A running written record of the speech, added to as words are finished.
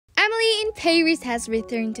in Paris has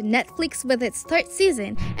returned to Netflix with its third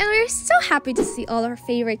season, and we're so happy to see all our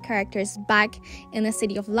favorite characters back in the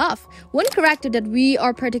City of Love. One character that we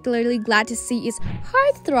are particularly glad to see is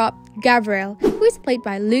heartthrob Gabriel, who is played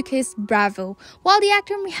by Lucas Bravo. While the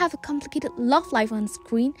actor may have a complicated love life on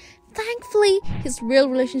screen, thankfully, his real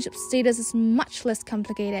relationship status is much less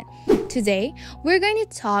complicated. Today, we're going to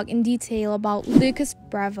talk in detail about Lucas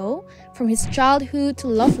Bravo, from his childhood to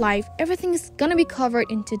love life. Everything is gonna be covered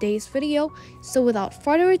in today's video, so without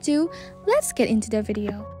further ado, let's get into the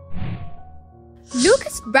video.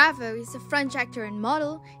 Lucas Bravo is a French actor and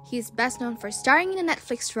model. He is best known for starring in the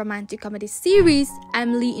Netflix romantic comedy series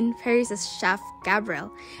Emily in Paris as Chef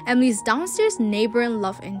Gabriel, Emily's downstairs neighbor and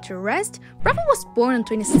love interest. Bravo was born on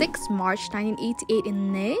 26 March 1988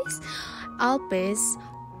 in Nice, Alpes,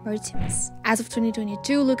 Martins. As of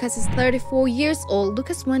 2022, Lucas is 34 years old.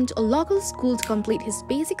 Lucas went to a local school to complete his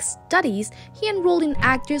basic studies. He enrolled in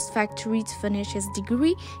Actors Factory to finish his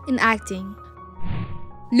degree in acting.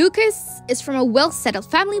 Lucas is from a well-settled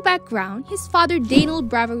family background. His father, Daniel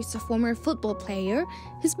Bravo, is a former football player.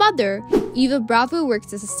 His mother, Eva Bravo,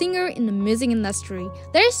 works as a singer in the music industry.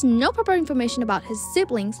 There is no proper information about his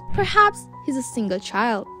siblings. Perhaps he's a single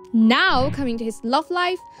child. Now, coming to his love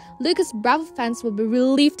life, Lucas Bravo fans will be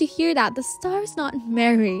relieved to hear that the star is not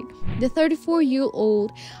married. The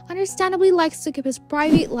 34-year-old understandably likes to keep his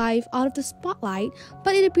private life out of the spotlight,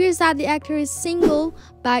 but it appears that the actor is single.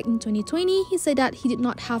 Back in 2020, he said that he did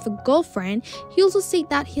not have a girlfriend. He also said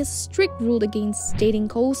that he has a strict rule against dating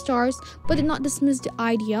co-stars, but did not dismiss the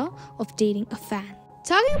idea of dating a fan.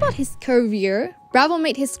 Talking about his career, Bravo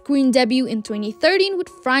made his screen debut in 2013 with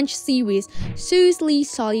French series Seriously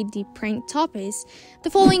Solid de Prank Topes. The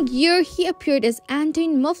following year, he appeared as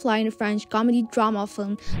Antoine Mufla in the French comedy drama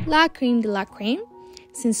film La Crème de la Crème.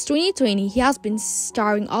 Since 2020, he has been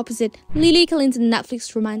starring opposite Lily Collins in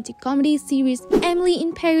Netflix romantic comedy series Emily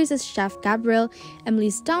in Paris as Chef Gabriel,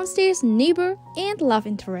 Emily's downstairs neighbor, and love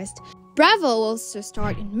interest. Bravo also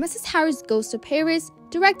starred in Mrs. Harris Goes to Paris,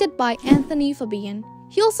 directed by Anthony Fabian.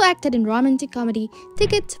 He also acted in romantic comedy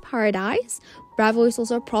Ticket to Paradise. Bravo is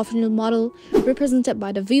also a professional model represented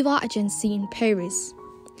by the Viva agency in Paris.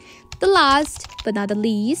 The last but not the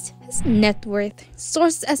least, his net worth.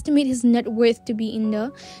 Sources estimate his net worth to be in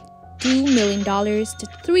the $2 million to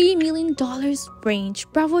 $3 million range.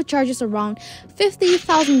 Bravo charges around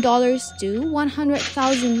 $50,000 to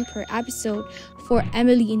 $100,000 per episode for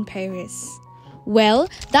Emily in Paris. Well,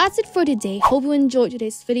 that's it for today. Hope you enjoyed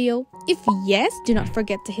today's video. If yes, do not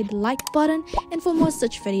forget to hit the like button, and for more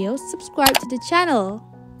such videos, subscribe to the channel.